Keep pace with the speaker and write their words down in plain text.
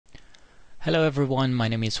Hello everyone, my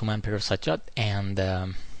name is Human Perov Sajjad, and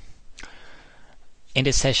in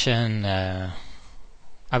this session I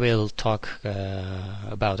will talk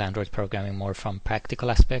about Android programming more from practical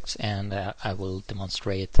aspects, and I will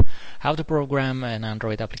demonstrate how to program an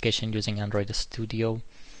Android application using Android Studio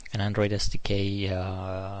and Android SDK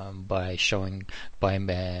by showing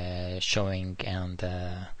and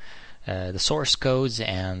the source codes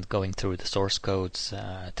and going through the source codes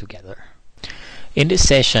together. In this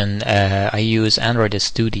session, I use Android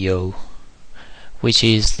Studio, which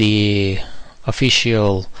is the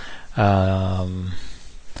official IDE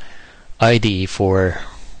for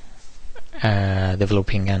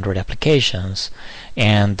developing Android applications,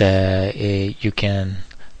 and you can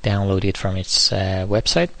download it from its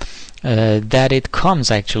website. That it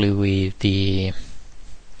comes actually with the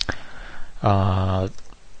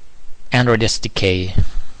Android SDK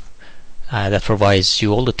that provides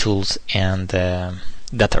you all the tools and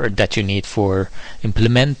that you need for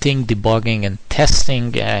implementing, debugging, and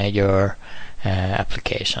testing your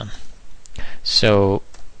application. So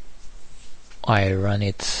I run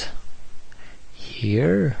it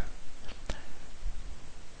here.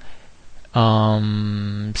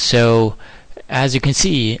 So as you can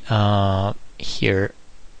see here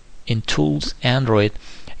in Tools Android,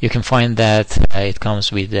 you can find that it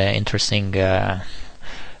comes with interesting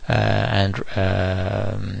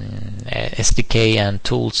SDK and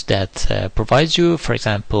tools that provides you, for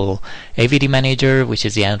example, AVD Manager, which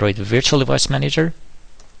is the Android Virtual Device Manager,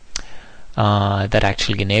 that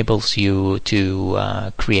actually enables you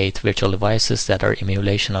to create virtual devices that are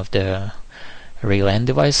emulation of the real end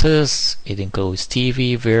devices. It includes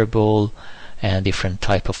TV, wearable, and different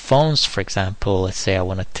type of phones. For example, let's say I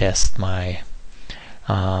want to test my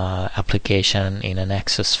application in an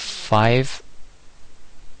Nexus 5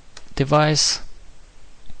 device,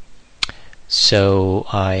 so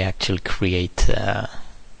I actually create an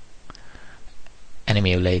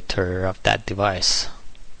emulator of that device,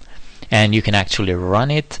 and you can actually run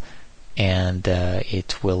it, and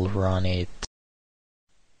it will run it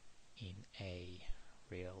in a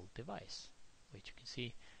real device, which you can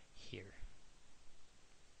see here.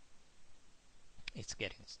 It's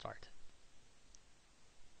getting started.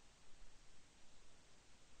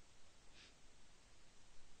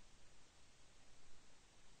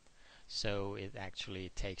 So it's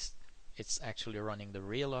actually running the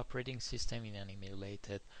real operating system in an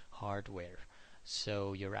emulated hardware.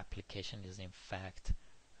 So your application is in fact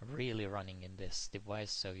really running in this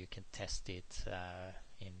device, so you can test it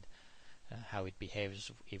in how it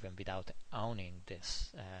behaves even without owning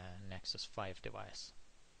this Nexus 5 device.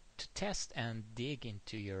 To test and dig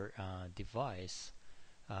into your device,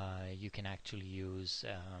 you can actually use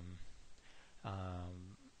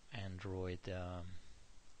Android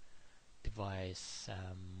device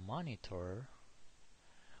monitor,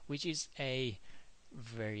 which is a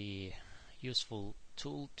very useful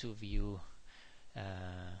tool to view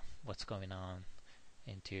what's going on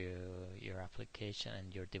into your application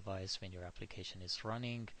and your device when your application is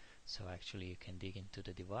running. So actually you can dig into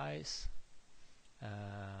the device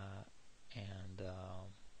and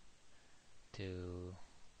to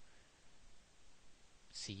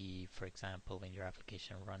see, for example, when your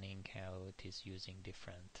application running, how it is using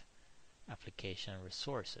different application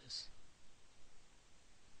resources.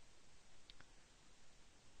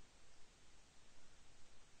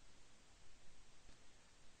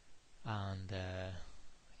 And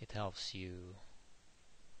it helps you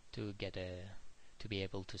to be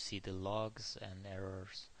able to see the logs and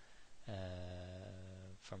errors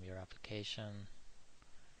from your application,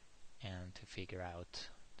 and to figure out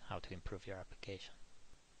how to improve your application.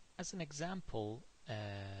 As an example,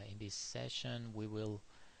 in this session we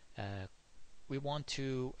want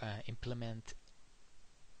to implement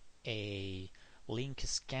a link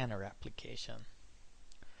scanner application.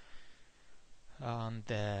 And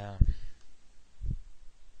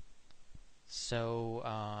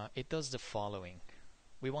so it does the following.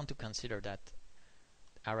 We want to consider that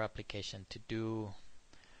our application to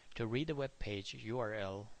read the web page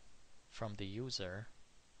URL from the user.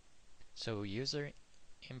 So user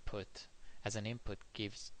input as an input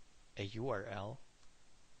gives a URL,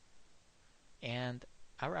 and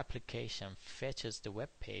our application fetches the web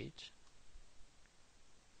page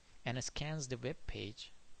and scans the web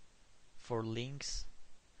page for links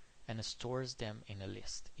and stores them in a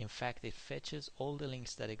list. In fact, it fetches all the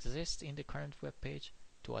links that exist in the current web page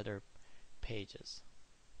to other pages.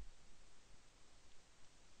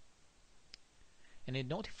 And it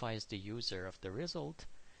notifies the user of the result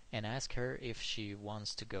and asks her if she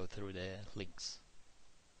wants to go through the links.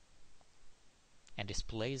 and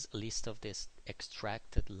displays a list of these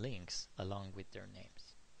extracted links along with their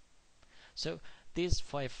names. So these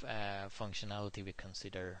 5 functionality we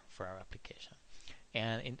consider for our application.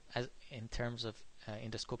 And in terms of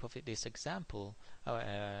in the scope of this example,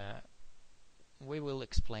 we will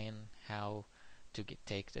explain how to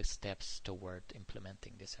take the steps toward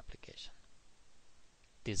implementing this application,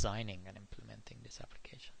 designing and implementing this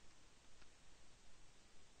application.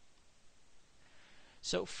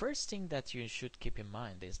 So first thing that you should keep in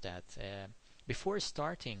mind is that before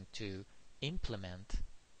starting to implement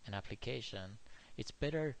an application, it's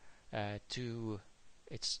better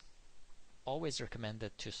it's always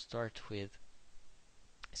recommended to start with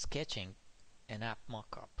sketching an app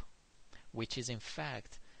mockup, which is in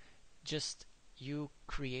fact just you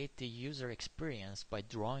create the user experience by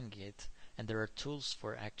drawing it, and there are tools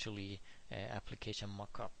for actually application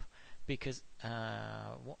mockup, because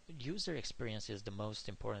user experience is the most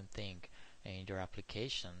important thing in your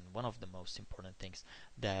application, one of the most important things,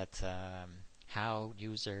 that how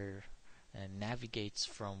user navigates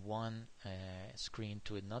from one screen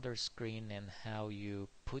to another screen, and how you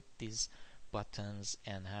put these buttons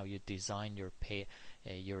and how you design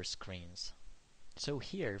your screens. So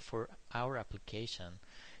here for our application,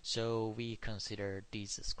 so we consider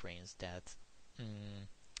these screens that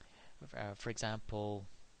for example,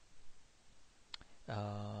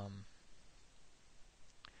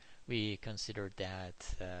 we consider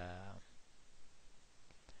that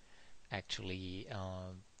actually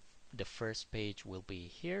the first page will be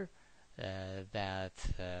here, that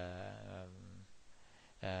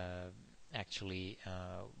actually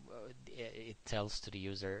it tells to the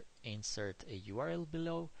user insert a URL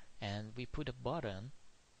below, and we put a button,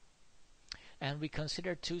 and we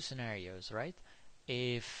consider 2 scenarios, right?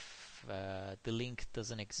 If the link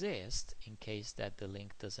doesn't exist, in case that the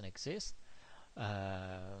link doesn't exist,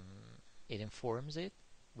 it informs it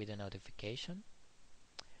with a notification,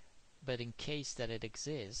 but in case that it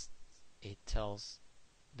exists, it tells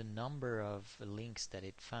the number of links that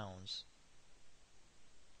it found,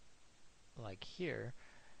 like here,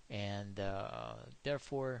 and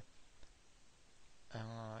therefore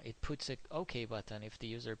it puts a OK button. If the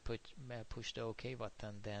user pushed the OK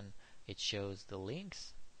button, then it shows the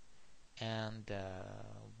links, and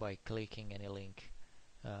by clicking any link,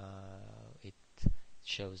 it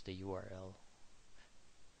shows the URL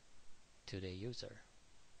to the user.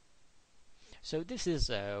 So this is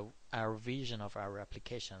our vision of our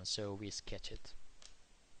application, so we sketch it.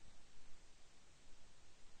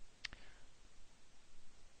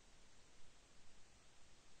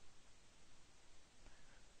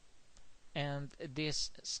 And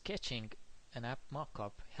this sketching an app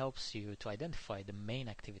mockup helps you to identify the main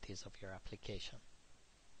activities of your application.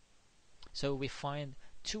 So we find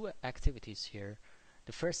 2 activities here.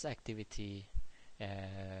 The first activity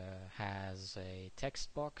has a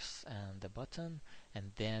text box and a button,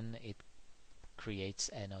 and then it creates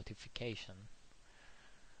a notification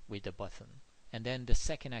with the button. And then the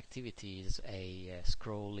second activity is a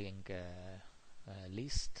scrolling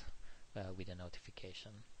list with a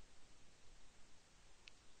notification.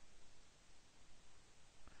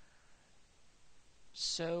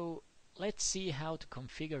 So let's see how to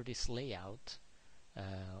configure this layout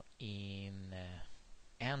in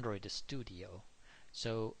Android Studio.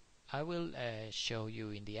 So I will show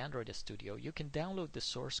you in the Android Studio. You can download the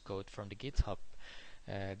source code from the GitHub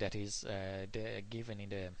that is given in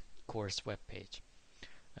the course webpage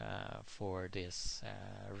for this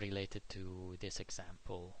related to this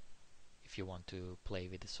example, if you want to play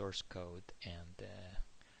with the source code and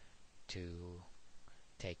to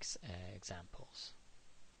take examples.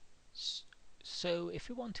 So if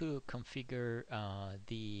you want to configure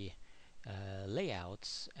the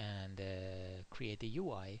layouts and create a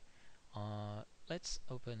UI, let's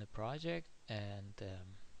open a project, and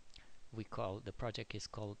we call the project is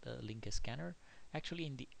called Link Scanner. Actually,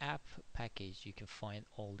 in the app package you can find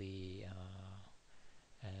all the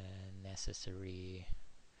necessary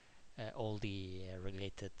all the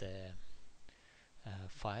related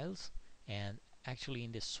files, and actually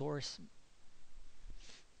in the source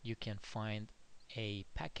you can find a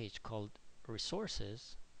package called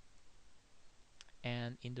resources,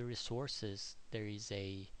 and in the resources there is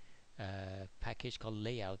a package called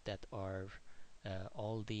layout that are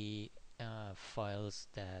all the files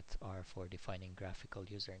that are for defining graphical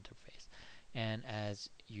user interface. And as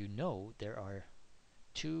you know, there are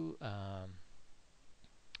 2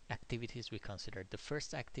 activities we considered. The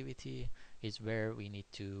first activity is where we need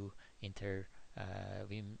to enter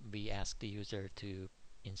we ask the user to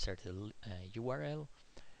insert a URL,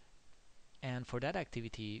 and for that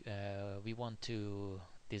activity we want to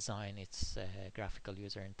design its graphical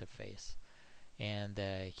user interface. And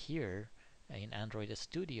here in Android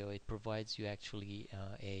Studio, it provides you actually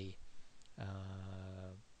a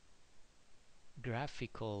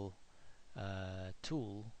graphical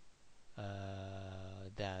tool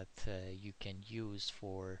that you can use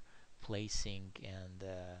for placing and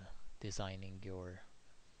designing your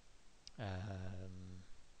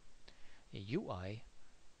UI,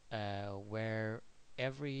 where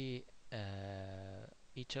every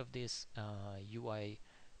each of these UI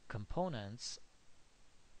components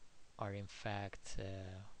are in fact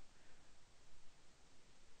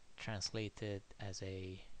translated as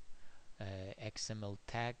a XML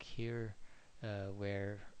tag here,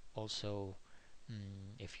 where also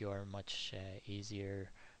if you are much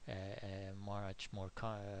easier much more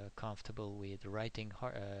comfortable with writing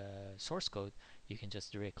source code, you can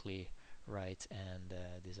just directly write and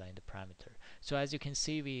design the parameter. So as you can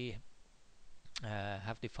see, we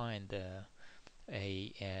have defined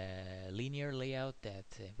a linear layout that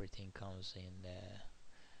everything comes in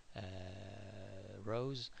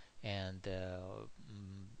rows, and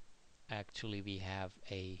actually we have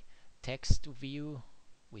a text view,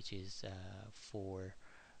 which is for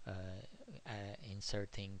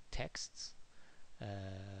inserting texts,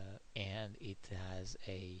 and it has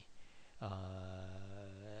a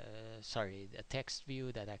text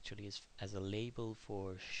view that actually is as a label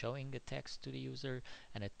for showing a text to the user,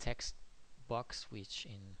 and a text box, which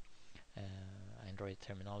in Android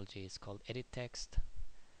terminology is called edit text,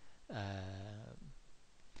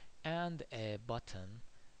 and a button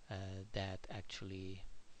that actually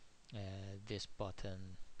this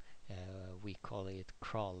button we call it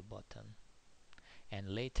crawl button, and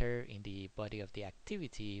later in the body of the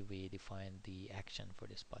activity we define the action for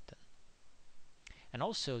this button. And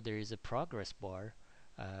also there is a progress bar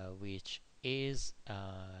which is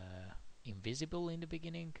invisible in the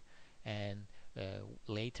beginning, and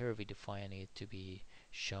later we define it to be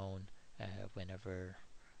shown whenever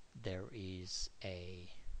there is a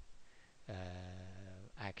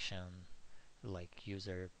action, like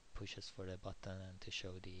user pushes for the button and to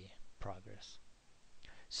show the progress.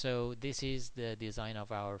 So this is the design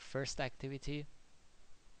of our first activity,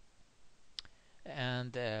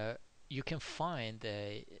 and you can find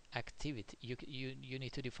activity. You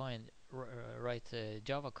need to define write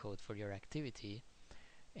Java code for your activity,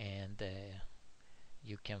 and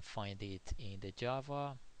you can find it in the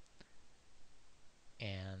Java,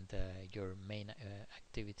 and your main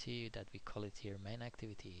activity that we call it here main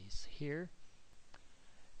activity is here.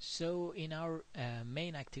 So in our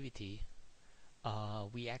main activity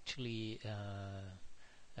we actually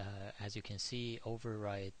as you can see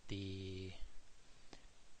override the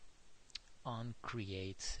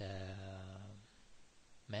onCreate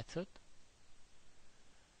method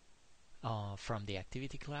from the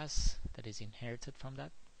activity class that is inherited from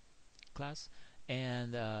that class.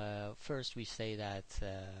 And first we say that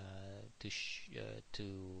to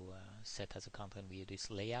set as a content we use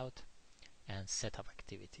layout and setup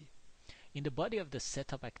activity. In the body of the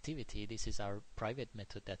setup activity, this is our private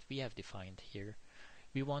method that we have defined here.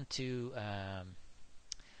 We want to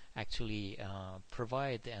actually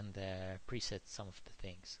provide and preset some of the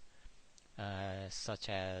things, such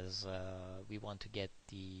as we want to get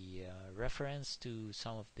the reference to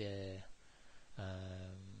some of the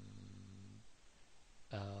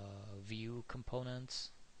view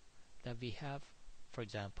components that we have. For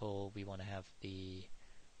example, we want to have the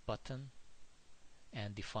button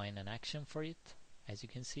and define an action for it, as you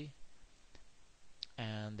can see.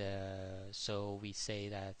 And so we say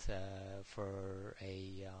that for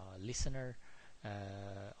a listener,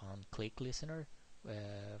 on click listener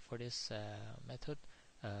for this method,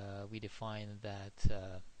 we define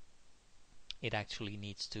that it actually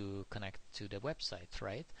needs to connect to the website,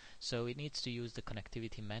 right? So it needs to use the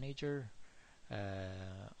connectivity manager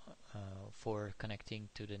for connecting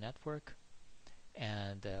to the network,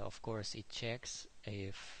 and of course it checks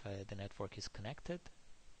if the network is connected.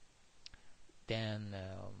 Then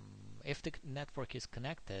if the network is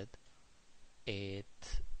connected,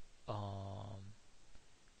 it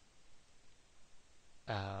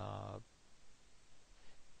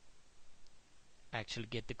actually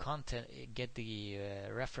get the content, get the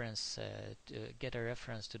reference, get a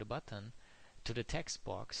reference to the button, to the text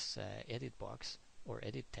box, edit box or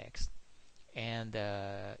edit text, and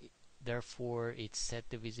therefore it set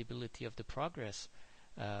the visibility of the progress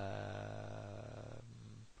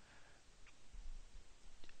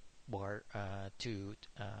bar to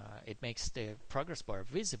it makes the progress bar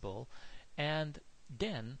visible. And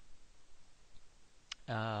then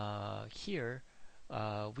here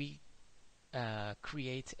we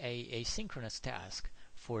create a synchronous task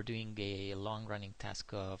for doing a long-running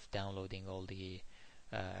task of downloading all the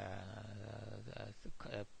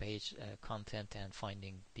page content and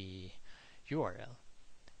finding the URL.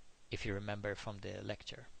 If you remember from the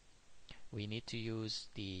lecture, we need to use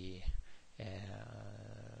the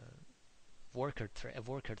worker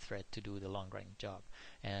thread to do the long-running job,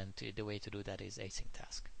 and the way to do that is async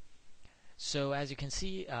task. So as you can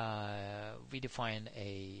see, we define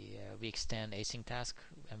we extend async task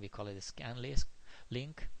and we call it a scan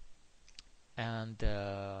link, and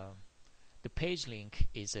the page link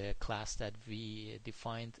is a class that we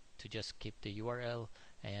defined to just keep the URL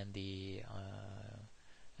and the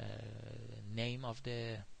name of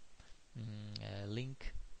the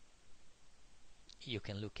link. You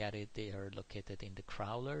can look at it. They are located in the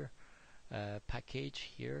crawler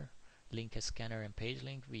package here. Link a scanner and page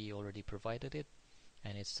link. We already provided it,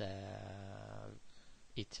 and it's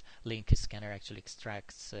link scanner actually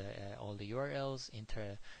extracts all the URLs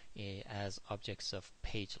as objects of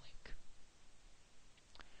page link.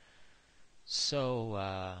 So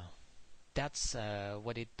that's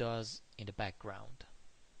what it does in the background.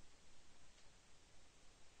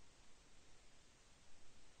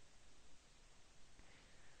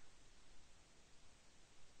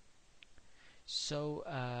 So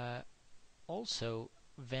also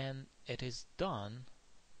when it is done,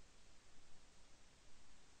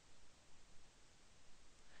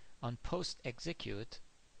 on post execute,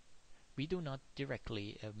 we do not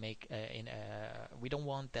directly make we don't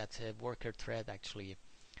want that worker thread actually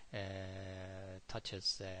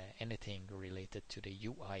touches anything related to the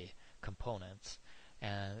UI components,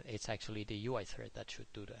 and it's actually the UI thread that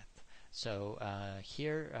should do that. So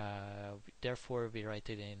here, therefore, we write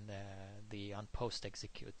it in the on post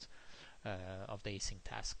execute of the async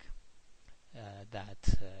task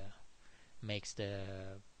that makes the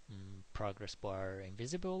progress bar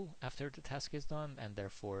invisible after the task is done, and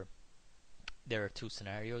therefore there are two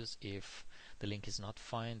scenarios. If the link is not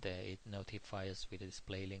found, it notifies with a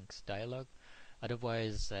display links dialog.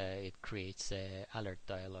 Otherwise, it creates a alert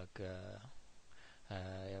dialog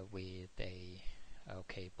with a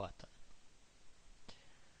OK button.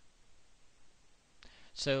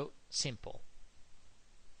 So simple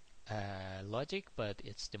logic, but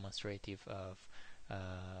it's demonstrative of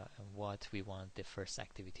what we want the first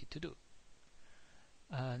activity to do.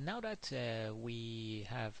 Now that we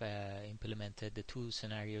have implemented the two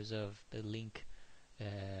scenarios of the link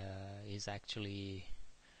is actually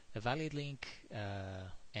a valid link,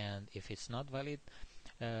 and if it's not valid,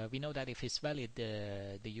 we know that if it's valid,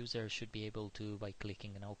 the user should be able to, by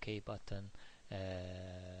clicking an OK button,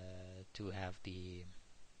 to have the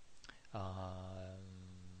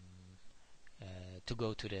to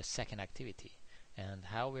go to the second activity. And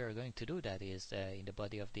how we are going to do that is in the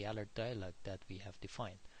body of the alert dialog that we have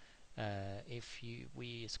defined. If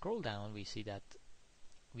we scroll down, we see that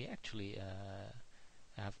we actually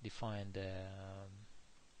have defined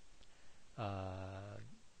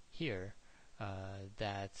here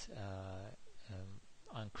that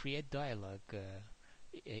on create dialog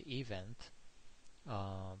event,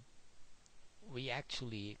 we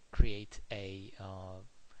actually create a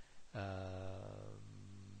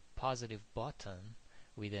positive button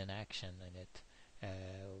with an action in it,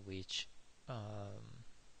 which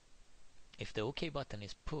if the OK button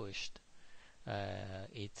is pushed,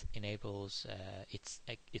 it enables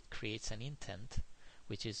it creates an intent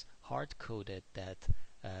which is hard coded that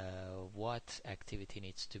what activity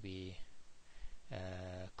needs to be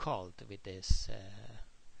called with this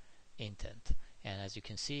intent. And as you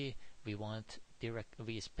can see, we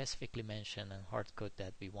specifically mention and hard code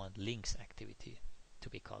that we want links activity to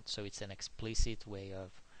be called. So it's an explicit way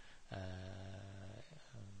of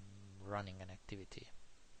running an activity.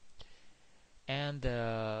 And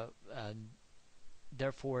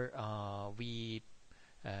therefore we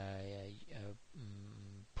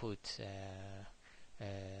put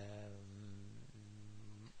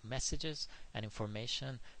messages and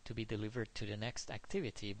information to be delivered to the next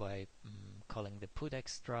activity by calling the put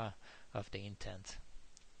extra of the intent.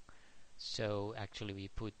 So actually we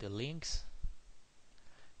put the links,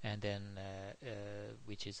 and then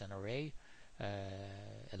which is an array,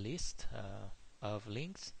 a list of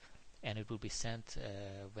links, and it will be sent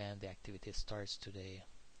when the activity starts to the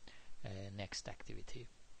next activity.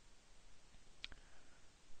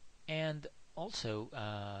 And also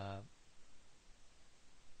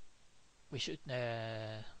we should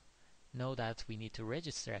know that we need to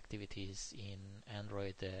register activities in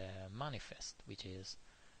Android manifest, which is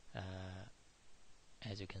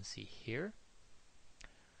as you can see here.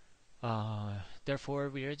 Therefore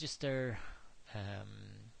we register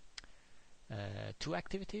two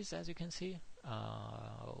activities, as you can see.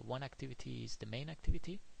 One activity is the main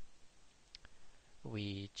activity,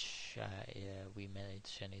 which we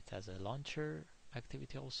mention it as a launcher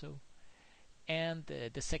activity also, and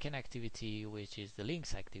the second activity, which is the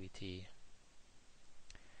links activity,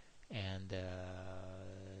 and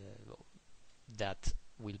that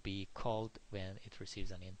will be called when it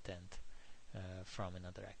receives an intent from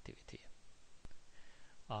another activity.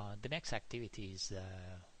 The next activity is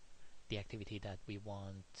the activity that we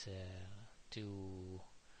want to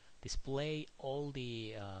display all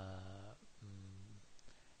the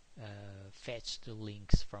fetched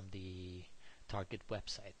links from the target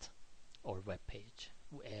website or web page.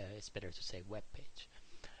 It's better to say web page.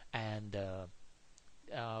 And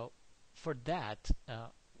for that,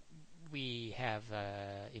 we have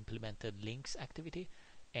implemented links activity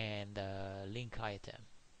and link item.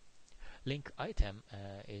 Link item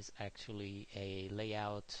is actually a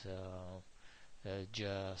layout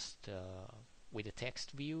just with a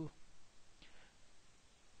text view,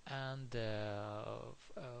 and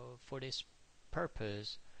for this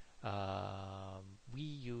purpose we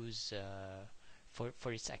use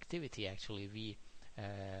for its activity, actually we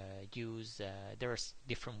use there are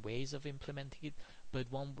different ways of implementing it,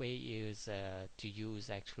 but one way is to use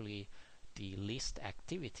actually the list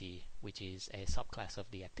activity, which is a subclass of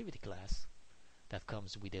the activity class that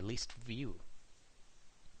comes with a list view.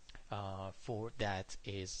 For that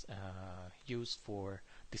is used for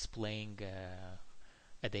displaying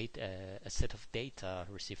a set of data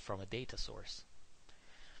received from a data source.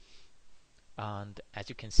 And as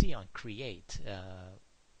you can see on create,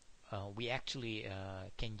 we actually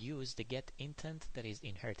can use the get intent that is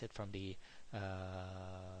inherited from the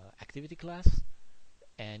activity class,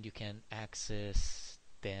 and you can access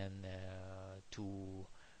then to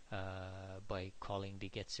by calling the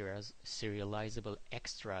get serializable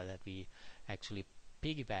extra that we actually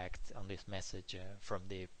piggybacked on this message from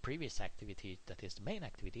the previous activity, that is the main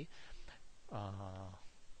activity.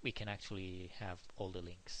 We can actually have all the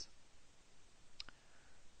links.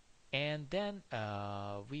 And then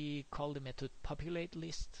we call the method populate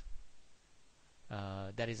list.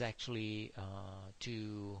 That is actually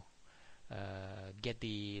to get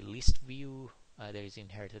the list view that is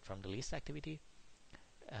inherited from the list activity,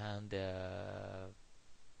 and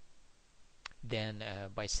then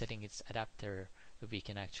by setting its adapter we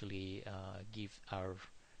can actually give our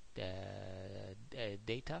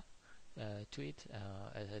data to it,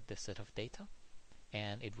 the set of data,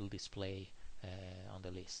 and it will display on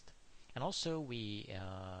the list. And also we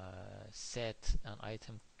set an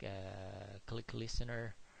item click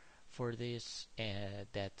listener for this,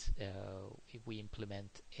 that if we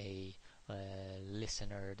implement a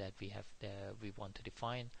listener that we want to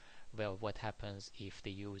define, well, what happens if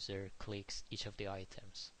the user clicks each of the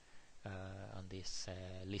items on this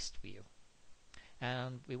list view.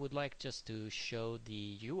 And we would like just to show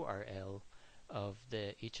the URL of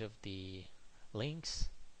each of the links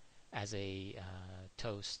as a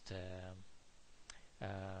toast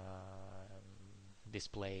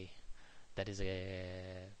display, that is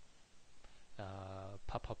a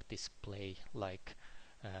pop-up display like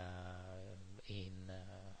in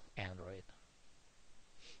Android.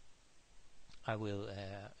 I will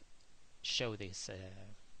show this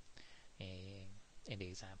in the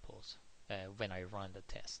examples when I run the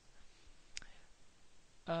test.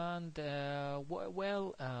 And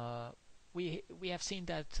we have seen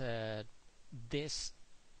that this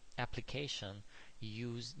application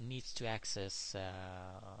needs to access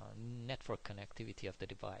network connectivity of the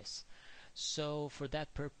device. So for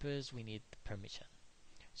that purpose we need permission.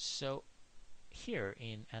 So here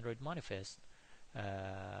in Android manifest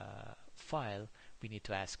file we need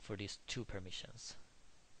to ask for these two permissions,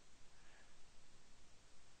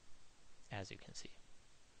 as you can see.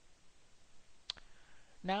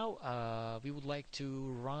 Now we would like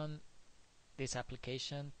to run this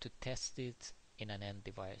application to test it in an end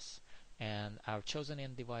device, and our chosen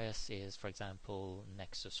end device is, for example,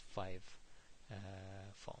 Nexus 5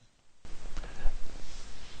 phone.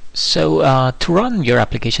 So to run your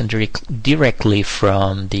application directly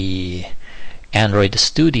from the Android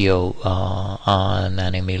Studio on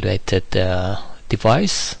an emulated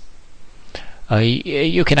device,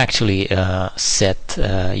 you can actually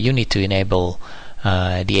you need to enable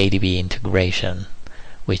the ADB integration,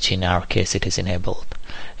 which in our case it is enabled.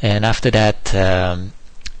 And after that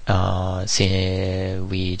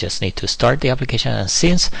we just need to start the application, and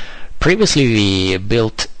since previously we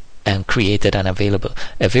built and created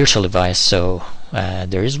a virtual device, so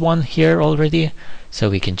there is one here already, so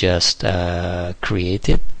we can just create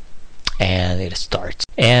it and it starts.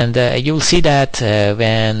 And you will see that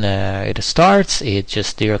when it starts, it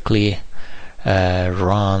just directly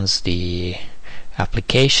runs the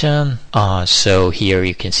application. So here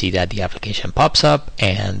you can see that the application pops up,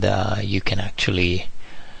 and you can actually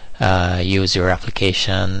use your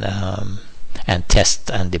application and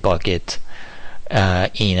test and debug it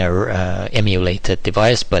in a emulated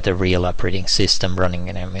device, but a real operating system running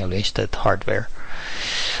in emulated hardware.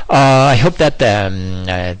 I hope that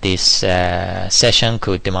this session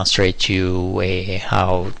could demonstrate you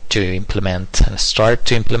how to implement and start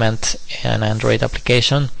to implement an Android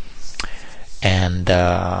application. And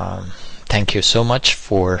thank you so much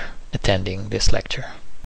for attending this lecture.